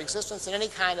assert their existence in any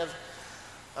kind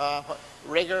of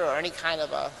rigor or any kind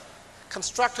of a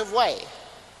constructive way.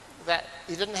 That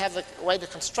he didn't have the way to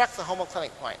construct the homoclinic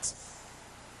points.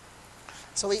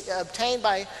 So we obtain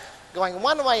by going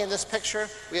one way in this picture,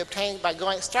 we obtain by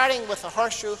starting with the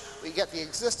horseshoe, we get the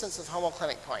existence of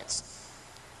homoclinic points.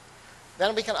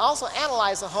 Then we can also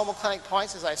analyze the homoclinic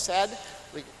points, as I said.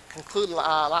 We conclude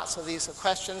lots of these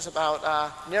questions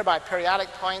about nearby periodic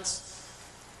points.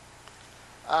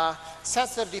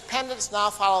 Sensitive dependence now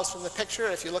follows from the picture.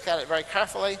 If you look at it very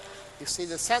carefully, you see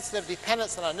the sensitive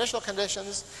dependence on initial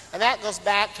conditions, and that goes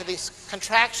back to these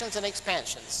contractions and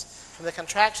expansions. From the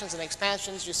contractions and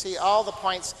expansions, you see all the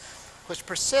points which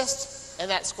persist in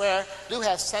that square do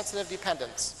have sensitive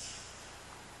dependence.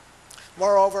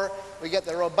 Moreover, we get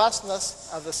the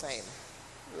robustness of the same.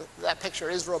 That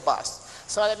picture is robust.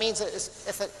 So that means that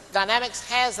if the dynamics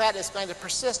has that, it's going to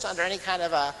persist under any kind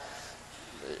of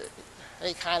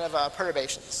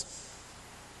perturbations.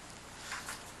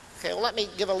 Okay, well, let me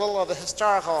give a little of the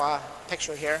historical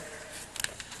picture here.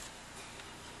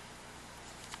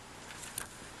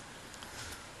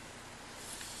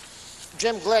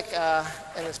 Jim Glick,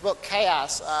 in his book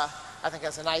Chaos, I think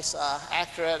has a nice,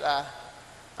 accurate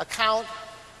account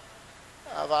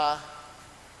of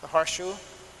the horseshoe.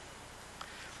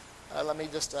 Let me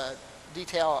just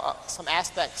detail some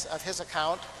aspects of his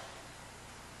account.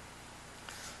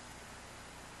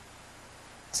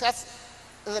 So that's,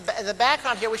 in the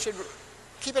background here, we should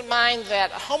keep in mind that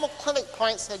homoclinic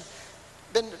points had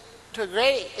been, to a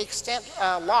great extent,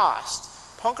 lost.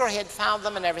 Poincaré had found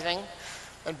them and everything.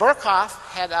 And Birkhoff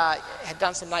had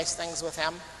done some nice things with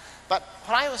them. But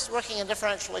when I was working in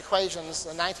differential equations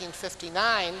in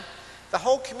 1959, the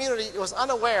whole community was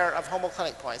unaware of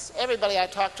homoclinic points. Everybody I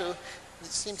talked to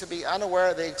seemed to be unaware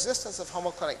of the existence of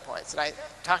homoclinic points. And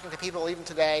talking to people even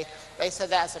today, they said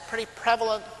that's a pretty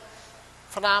prevalent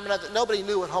phenomena that nobody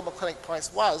knew what homoclinic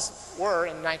points were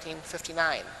in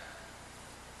 1959.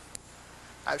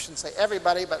 I shouldn't say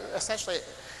everybody, but essentially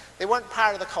they weren't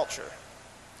part of the culture.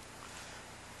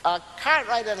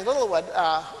 Cartwright and Littlewood,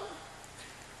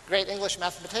 great English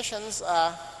mathematicians,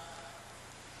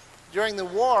 during the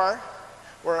war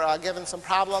were given some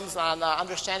problems on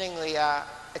understanding the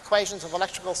equations of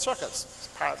electrical circuits as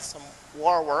part of some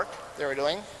war work they were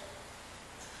doing.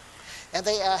 And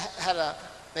they had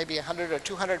maybe 100 or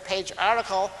 200 page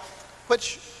article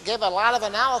which gave a lot of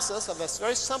analysis of this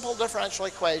very simple differential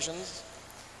equations,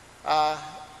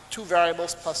 two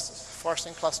variables plus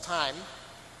forcing plus time,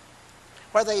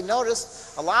 where they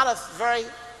noticed a lot of very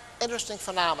interesting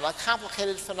phenomena,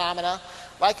 complicated phenomena,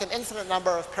 like an infinite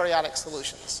number of periodic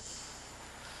solutions.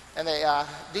 And they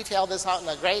detailed this out in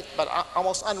a great but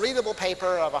almost unreadable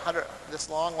paper of this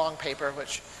long, long paper,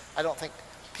 which I don't think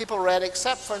people read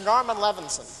except for Norman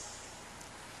Levinson.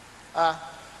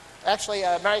 Actually,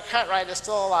 Mary Cartwright is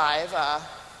still alive.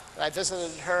 And I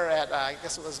visited her at, I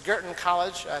guess it was Girton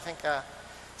College, I think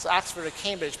it's Oxford or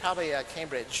Cambridge, probably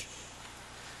Cambridge.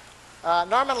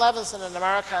 Norman Levinson, an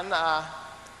American,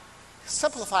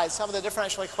 simplified some of the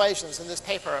differential equations in this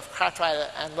paper of Cartwright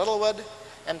and Littlewood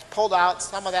and pulled out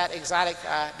some of that exotic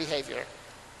behavior.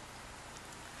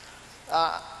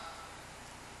 I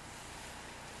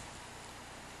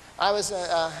was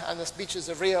on the beaches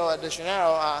of Rio de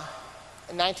Janeiro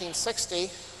in 1960.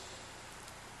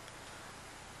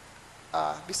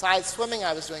 Besides swimming,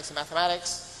 I was doing some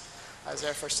mathematics. I was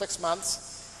there for 6 months.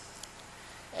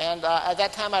 And at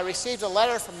that time, I received a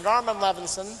letter from Norman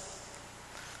Levinson,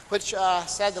 which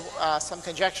said that, some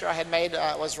conjecture I had made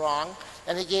was wrong.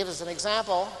 And he gave as an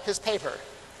example his paper.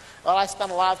 Well, I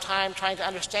spent a lot of time trying to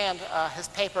understand his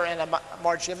paper in a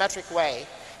more geometric way.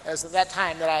 It was at that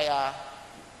time that I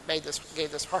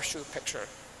gave this horseshoe picture.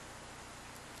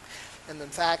 And in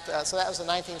fact, so that was in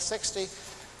 1960.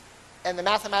 And The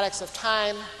Mathematics of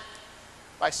Time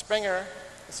by Springer,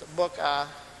 it's a book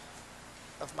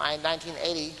of mine,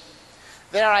 1980.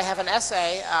 There I have an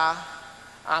essay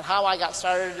on how I got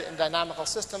started in dynamical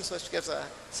systems, which gives a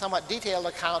somewhat detailed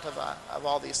account of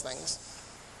all these things.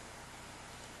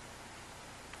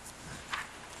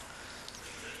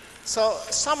 So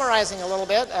summarizing a little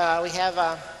bit, we have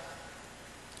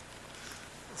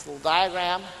this little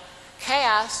diagram.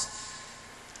 Chaos,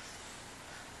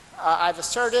 I've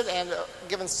asserted and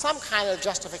given some kind of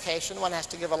justification, one has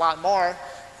to give a lot more,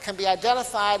 can be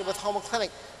identified with homoclinic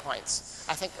points.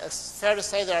 I think it's fair to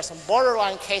say there are some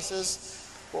borderline cases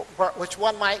which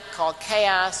one might call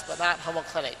chaos but not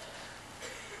homoclinic.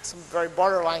 Some very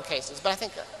borderline cases. But I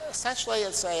think essentially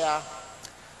it's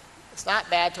not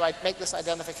bad to make this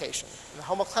identification. And the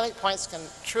homoclinic points can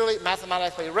truly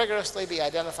mathematically rigorously be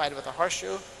identified with a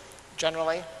horseshoe,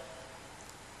 generally.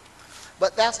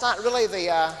 But that's not really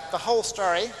the whole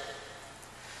story,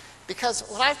 because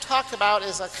what I've talked about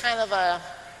is a kind of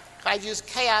I've used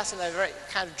chaos in a very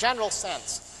kind of general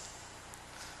sense.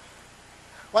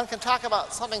 One can talk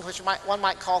about something which one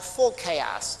might call full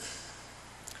chaos.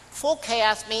 Full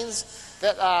chaos means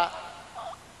that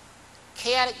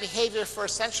chaotic behavior for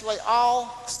essentially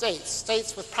all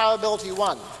states with probability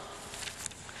 1.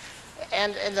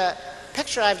 And in the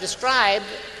picture I've described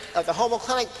of the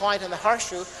homoclinic point and the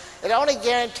horseshoe, it only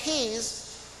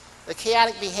guarantees the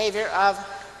chaotic behavior of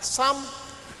some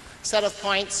set of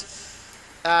points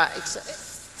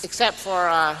except for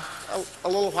a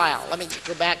little while. Let me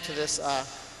go back to this. I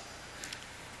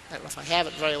don't know if I have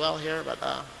it very well here,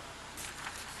 but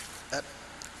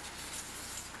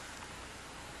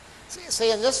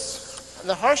see, in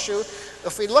the horseshoe,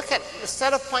 if we look at the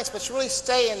set of points which really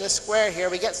stay in this square here,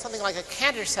 we get something like a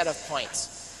Cantor set of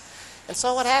points. And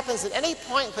so what happens at any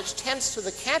point which tends to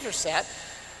the Cantor set,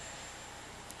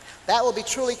 that will be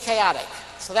truly chaotic.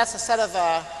 So that's a set of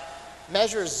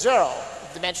measures 0,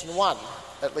 dimension 1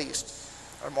 at least,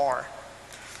 or more.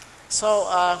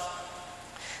 So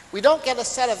we don't get a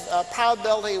set of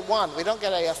probability 1. We don't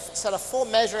get a set of full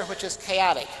measure which is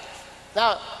chaotic.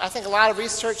 Now, I think a lot of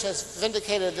research has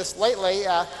vindicated this lately,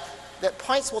 that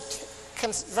points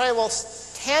can very well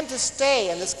tend to stay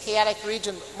in this chaotic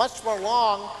region much more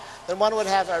long than one would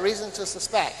have a reason to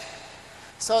suspect.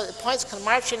 So the points can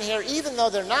march in here even though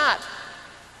they're not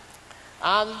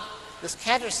on this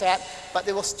Cantor set, but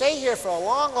they will stay here for a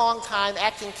long, long time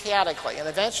acting chaotically and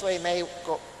eventually may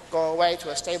go away to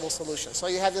a stable solution. So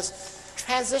you have this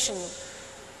transition,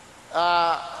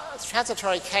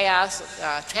 transitory chaos,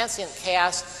 transient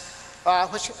chaos,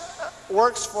 which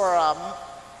works for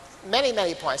many,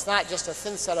 many points, not just a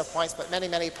thin set of points, but many,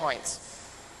 many points.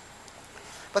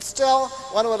 But still,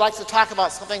 one would like to talk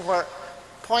about something where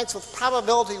points with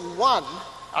probability 1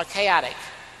 are chaotic.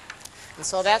 And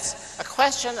so that's a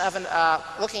question of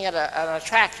looking at an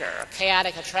attractor, a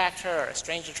chaotic attractor or a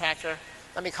strange attractor.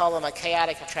 Let me call them a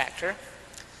chaotic attractor.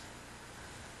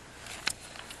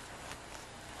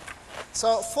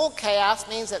 So full chaos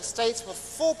means that states with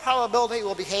full probability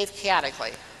will behave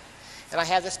chaotically. And I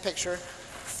have this picture.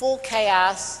 Full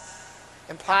chaos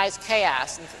implies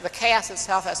chaos. And the chaos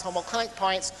itself has homoclinic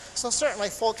points, so certainly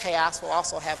full chaos will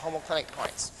also have homoclinic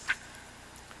points.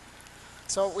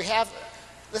 So we have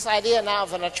this idea now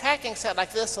of an attracting set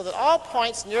like this so that all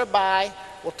points nearby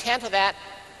will tend to that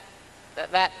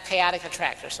chaotic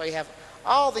attractor. So you have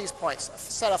all these points, a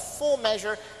set of full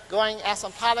measure going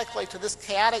asymptotically to this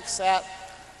chaotic set,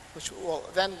 which will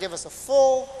then give us a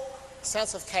full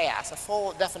sense of chaos, a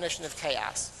full definition of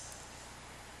chaos.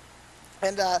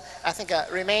 And I think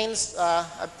it remains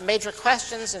major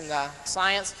questions in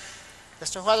science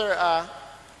as to whether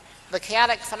the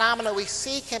chaotic phenomena we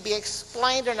see can be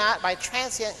explained or not by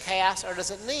transient chaos, or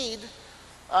does it need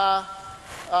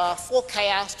full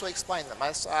chaos to explain them.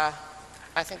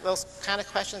 I think those kind of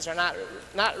questions are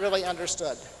not really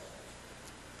understood.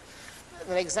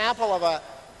 An example of a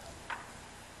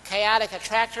chaotic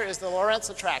attractor is the Lorentz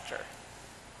attractor.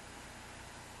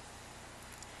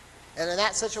 And in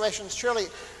that situation, surely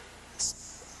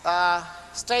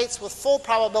states with full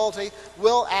probability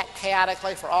will act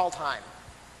chaotically for all time.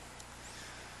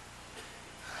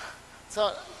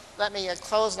 So let me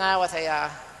close now with a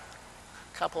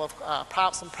couple of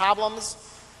some problems.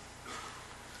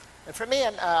 And for me,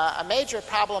 a major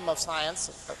problem of science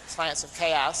of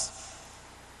chaos,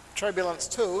 turbulence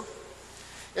too,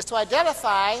 is to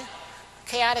identify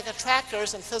chaotic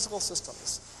attractors in physical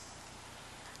systems.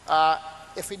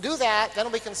 If we do that, then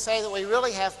we can say that we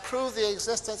really have proved the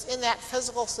existence in that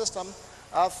physical system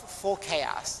of full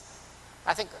chaos.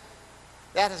 I think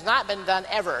that has not been done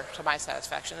ever to my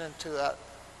satisfaction, and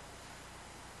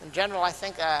in general, I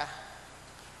think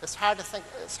it's hard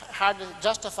to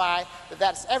justify that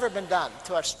that's ever been done,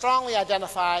 to strongly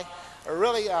identify or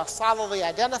really solidly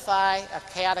identify a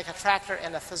chaotic attractor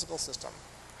in a physical system.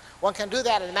 One can do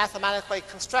that in mathematically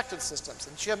constructed systems.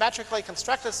 In geometrically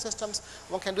constructed systems,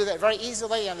 one can do that very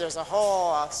easily, and there's a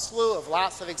whole slew of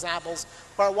lots of examples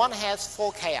where one has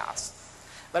full chaos.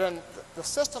 But in the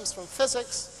systems from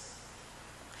physics,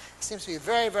 it seems to be a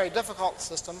very, very difficult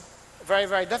system, a very,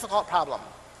 very difficult problem.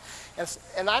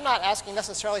 And I'm not asking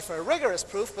necessarily for a rigorous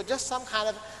proof, but just some kind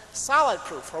of solid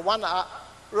proof, where one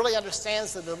really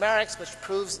understands the numerics, which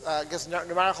gives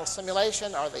numerical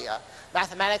simulation, or the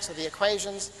mathematics of the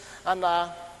equations,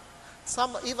 on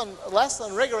some even less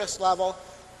than rigorous level,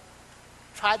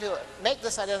 try to make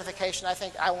this identification. I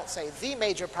think I won't say the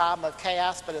major problem of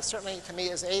chaos, but it certainly to me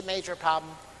is a major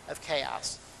problem of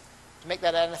chaos, to make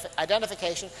that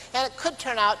identification. And it could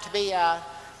turn out to be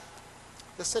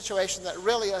the situation that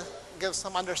really gives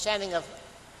some understanding of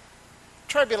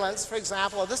turbulence, for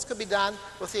example. This could be done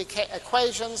with the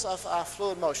equations of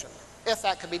fluid motion. If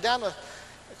that could be done with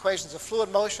equations of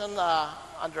fluid motion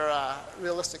under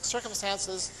realistic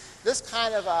circumstances, this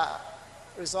kind of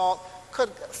result could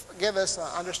give us an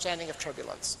understanding of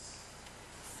turbulence.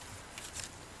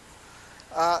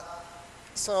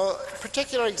 So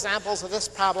particular examples of this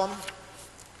problem,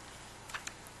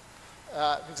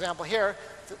 for example here,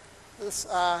 this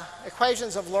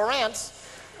equations of Lorentz,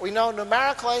 we know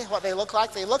numerically what they look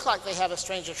like. They look like they have a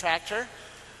strange attractor.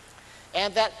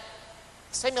 And that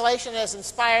simulation has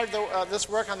inspired this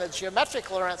work on the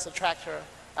geometric Lorentz attractor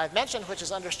I've mentioned, which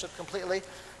is understood completely.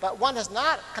 But one has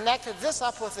not connected this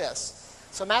up with this.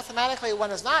 So mathematically, one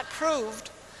has not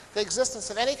proved the existence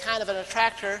of any kind of an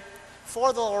attractor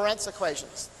for the Lorentz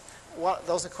equations.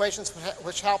 Those equations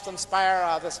which helped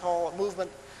inspire this whole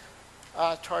movement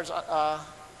towards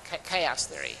chaos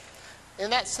theory. In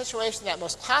that situation, that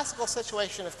most classical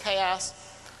situation of chaos,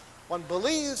 one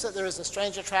believes that there is a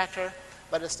strange attractor,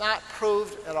 but it's not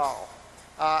proved at all.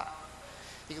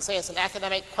 You can say it's an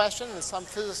academic question, and some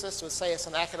physicists would say it's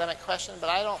an academic question, but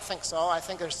I don't think so. I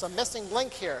think there's some missing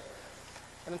link here.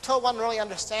 And until one really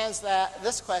understands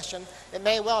this question, it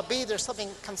may well be there's something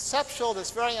conceptual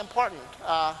that's very important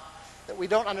that we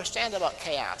don't understand about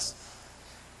chaos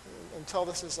until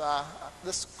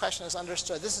this question is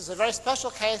understood. This is a very special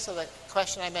case of the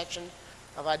question I mentioned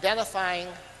of identifying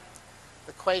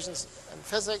equations in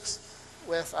physics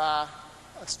with a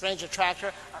strange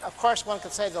attractor. Of course, one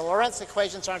could say the Lorentz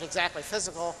equations aren't exactly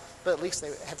physical, but at least they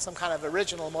had some kind of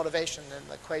original motivation in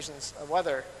the equations of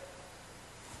weather.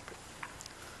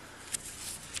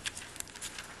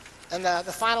 And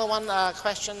the final one,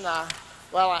 question,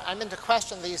 well, I'm into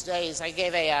question these days. I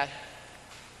gave a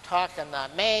talk in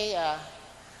May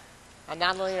on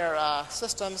nonlinear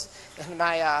systems, and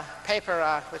my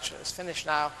paper, which is finished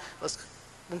now, was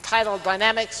entitled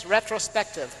Dynamics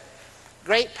Retrospective,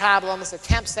 Great Problems,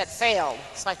 Attempts that Failed.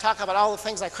 So I talk about all the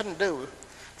things I couldn't do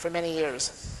for many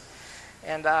years.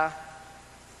 And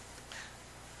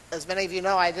as many of you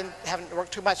know, I haven't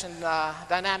worked too much in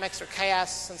dynamics or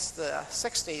chaos since the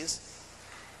 60s.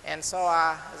 And so,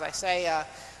 as I say,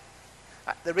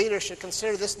 the reader should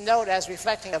consider this note as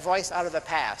reflecting a voice out of the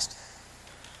past.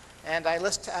 And I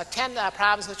list 10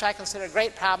 problems which I consider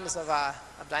great problems of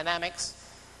dynamics,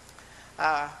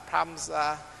 problems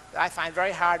that I find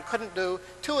very hard, couldn't do.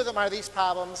 2 of them are these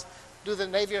problems. Do the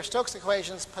Navier-Stokes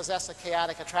equations possess a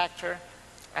chaotic attractor?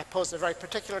 I posed a very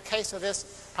particular case of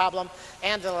this problem,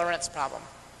 and the Lorentz problem.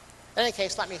 In any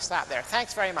case, let me stop there.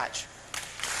 Thanks very much.